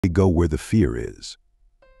Go where the fear is.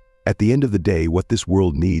 At the end of the day, what this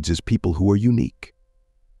world needs is people who are unique.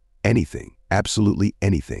 Anything, absolutely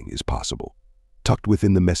anything, is possible. Tucked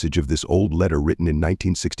within the message of this old letter written in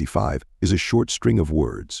 1965 is a short string of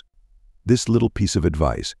words. This little piece of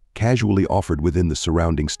advice, casually offered within the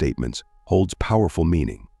surrounding statements, holds powerful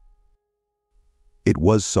meaning. It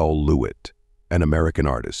was Saul Lewitt, an American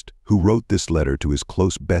artist, who wrote this letter to his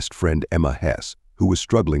close best friend Emma Hess, who was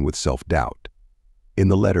struggling with self-doubt. In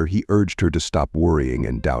the letter, he urged her to stop worrying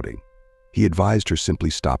and doubting. He advised her simply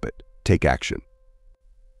stop it, take action.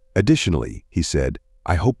 Additionally, he said,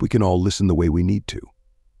 I hope we can all listen the way we need to.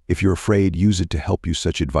 If you're afraid, use it to help you.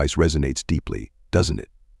 Such advice resonates deeply, doesn't it?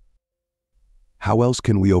 How else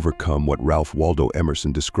can we overcome what Ralph Waldo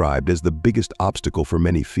Emerson described as the biggest obstacle for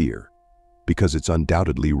many: fear? Because it's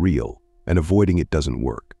undoubtedly real, and avoiding it doesn't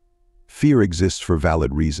work. Fear exists for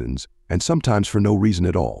valid reasons, and sometimes for no reason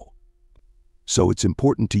at all. So it's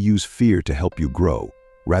important to use fear to help you grow,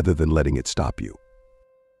 rather than letting it stop you.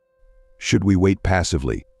 Should we wait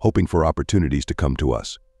passively, hoping for opportunities to come to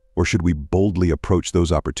us? Or should we boldly approach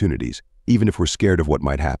those opportunities, even if we're scared of what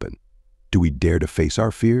might happen? Do we dare to face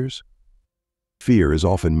our fears? Fear is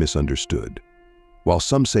often misunderstood. While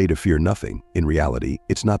some say to fear nothing, in reality,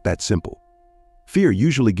 it's not that simple. Fear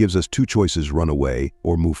usually gives us two choices: run away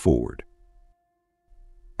or move forward.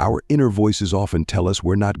 Our inner voices often tell us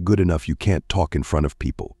we're not good enough, you can't talk in front of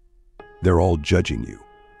people. They're all judging you.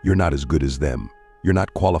 You're not as good as them. You're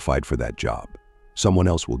not qualified for that job. Someone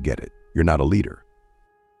else will get it. You're not a leader.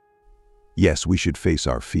 Yes, we should face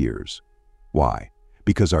our fears. Why?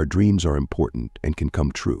 Because our dreams are important and can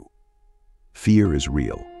come true. Fear is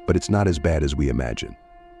real, but it's not as bad as we imagine.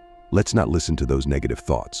 Let's not listen to those negative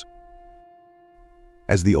thoughts.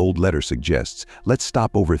 As the old letter suggests, let's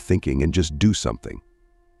stop overthinking and just do something.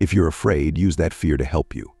 If you're afraid, use that fear to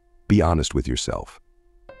help you. Be honest with yourself.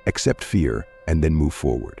 Accept fear and then move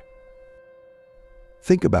forward.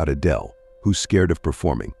 Think about Adele, who's scared of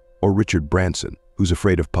performing, or Richard Branson, who's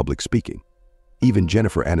afraid of public speaking. Even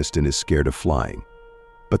Jennifer Aniston is scared of flying,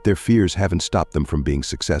 but their fears haven't stopped them from being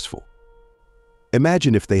successful.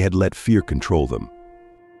 Imagine if they had let fear control them.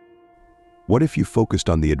 What if you focused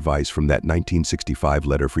on the advice from that 1965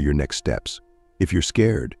 letter for your next steps? If you're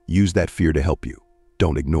scared, use that fear to help you.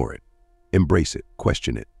 Don't ignore it. Embrace it,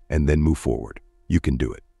 question it, and then move forward. You can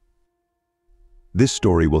do it. This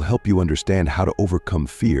story will help you understand how to overcome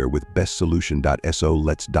fear with bestsolution.so.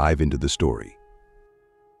 Let's dive into the story.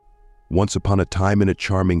 Once upon a time, in a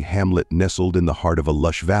charming hamlet nestled in the heart of a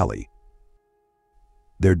lush valley,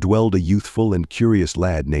 there dwelled a youthful and curious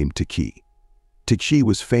lad named Taki. Taki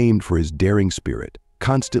was famed for his daring spirit,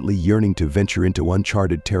 constantly yearning to venture into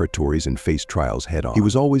uncharted territories and face trials head-on. He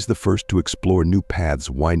was always the first to explore new paths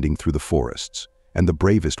winding through the forests, and the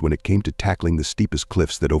bravest when it came to tackling the steepest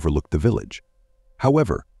cliffs that overlooked the village.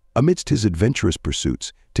 However, amidst his adventurous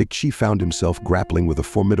pursuits, Taki found himself grappling with a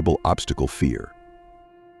formidable obstacle: fear.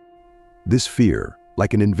 This fear,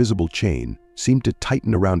 like an invisible chain, seemed to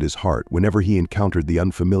tighten around his heart whenever he encountered the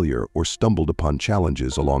unfamiliar or stumbled upon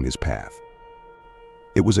challenges along his path.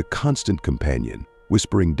 It was a constant companion,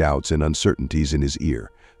 whispering doubts and uncertainties in his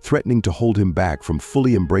ear, threatening to hold him back from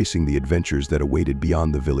fully embracing the adventures that awaited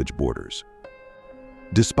beyond the village borders.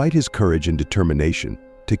 Despite his courage and determination,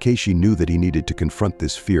 Takeshi knew that he needed to confront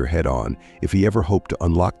this fear head-on if he ever hoped to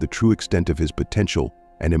unlock the true extent of his potential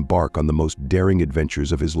and embark on the most daring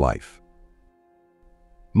adventures of his life.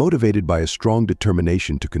 Motivated by a strong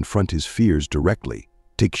determination to confront his fears directly,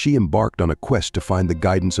 Takeshi embarked on a quest to find the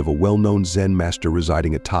guidance of a well-known Zen master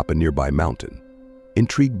residing atop a nearby mountain.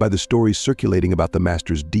 Intrigued by the stories circulating about the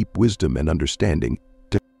master's deep wisdom and understanding,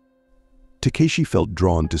 Takeshi felt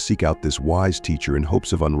drawn to seek out this wise teacher in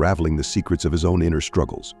hopes of unraveling the secrets of his own inner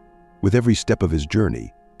struggles. With every step of his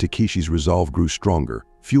journey, Takeshi's resolve grew stronger,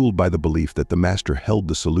 fueled by the belief that the master held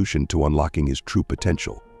the solution to unlocking his true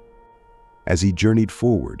potential. As he journeyed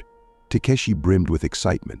forward, Takeshi brimmed with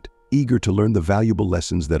excitement, eager to learn the valuable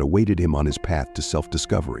lessons that awaited him on his path to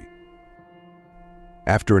self-discovery.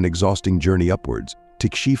 After an exhausting journey upwards,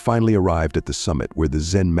 Takeshi finally arrived at the summit where the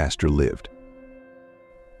Zen master lived.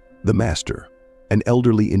 The master, an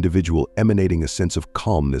elderly individual emanating a sense of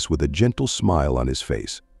calmness with a gentle smile on his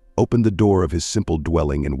face, opened the door of his simple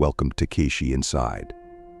dwelling and welcomed Takeshi inside.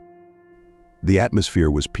 The atmosphere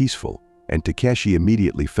was peaceful, and Takeshi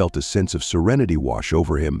immediately felt a sense of serenity wash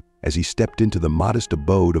over him as he stepped into the modest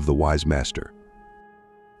abode of the wise master.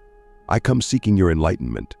 "I come seeking your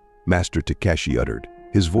enlightenment," Master Takeshi uttered,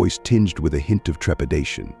 his voice tinged with a hint of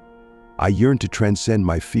trepidation. "I yearn to transcend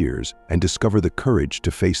my fears and discover the courage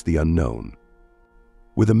to face the unknown."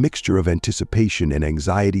 With a mixture of anticipation and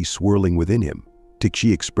anxiety swirling within him,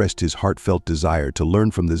 Takeshi expressed his heartfelt desire to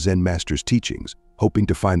learn from the Zen master's teachings, hoping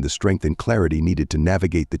to find the strength and clarity needed to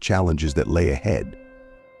navigate the challenges that lay ahead.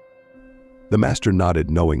 The master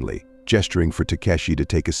nodded knowingly, gesturing for Takeshi to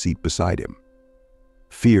take a seat beside him.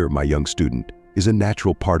 "Fear, my young student, is a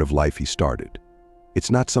natural part of life," he started.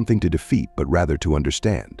 "It's not something to defeat, but rather to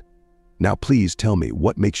understand. Now please tell me,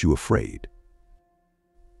 what makes you afraid?"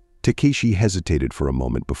 Takeshi hesitated for a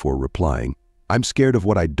moment before replying, "I'm scared of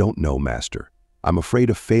what I don't know, master. I'm afraid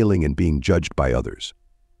of failing and being judged by others.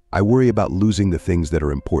 I worry about losing the things that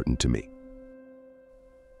are important to me."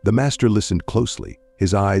 The master listened closely,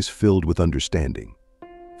 his eyes filled with understanding.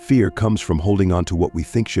 "Fear comes from holding on to what we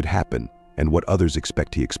think should happen and what others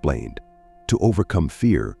expect," he explained. "To overcome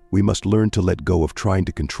fear, we must learn to let go of trying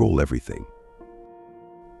to control everything."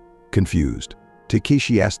 Confused,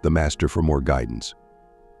 Takeshi asked the master for more guidance.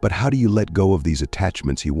 "But how do you let go of these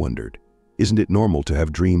attachments?" he wondered. "Isn't it normal to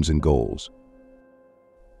have dreams and goals?"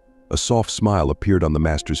 A soft smile appeared on the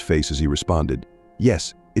master's face as he responded,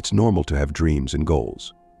 "Yes, it's normal to have dreams and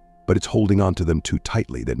goals. But it's holding on to them too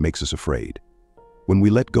tightly that makes us afraid. When we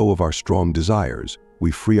let go of our strong desires, we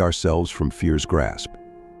free ourselves from fear's grasp."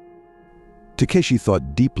 Takeshi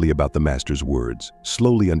thought deeply about the master's words,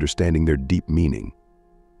 slowly understanding their deep meaning.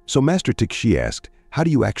 "So Master," Takeshi asked, "how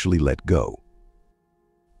do you actually let go?"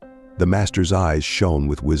 The master's eyes shone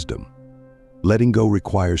with wisdom. "Letting go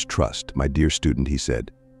requires trust, my dear student," he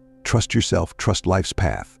said. "Trust yourself, trust life's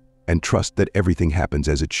path, and trust that everything happens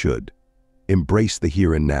as it should. Embrace the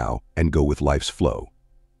here and now and go with life's flow."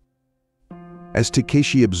 As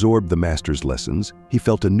Takeshi absorbed the master's lessons, he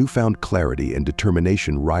felt a newfound clarity and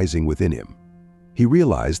determination rising within him. He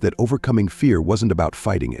realized that overcoming fear wasn't about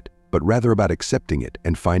fighting it, but rather about accepting it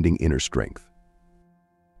and finding inner strength.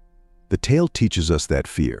 The tale teaches us that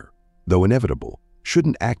fear, though inevitable,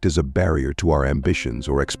 shouldn't act as a barrier to our ambitions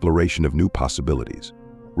or exploration of new possibilities.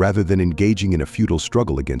 Rather than engaging in a futile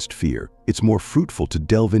struggle against fear, it's more fruitful to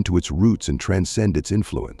delve into its roots and transcend its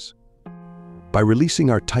influence. By releasing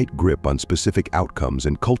our tight grip on specific outcomes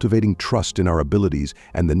and cultivating trust in our abilities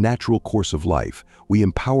and the natural course of life, we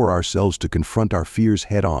empower ourselves to confront our fears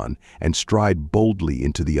head-on and stride boldly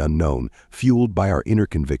into the unknown, fueled by our inner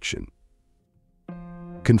conviction.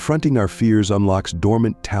 Confronting our fears unlocks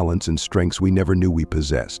dormant talents and strengths we never knew we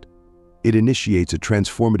possessed. It initiates a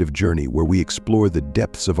transformative journey where we explore the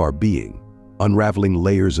depths of our being, unraveling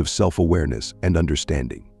layers of self-awareness and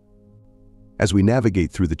understanding. As we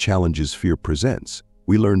navigate through the challenges fear presents,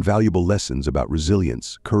 we learn valuable lessons about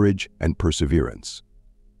resilience, courage, and perseverance.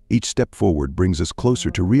 Each step forward brings us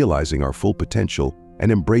closer to realizing our full potential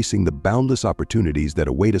and embracing the boundless opportunities that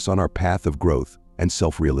await us on our path of growth and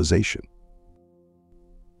self-realization.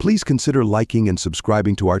 Please consider liking and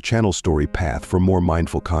subscribing to our channel Story Path for more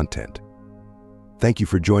mindful content. Thank you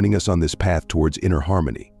for joining us on this path towards inner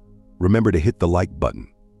harmony. Remember to hit the like button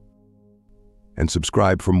and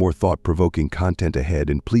subscribe for more thought-provoking content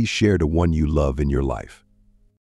ahead, and please share to one you love in your life.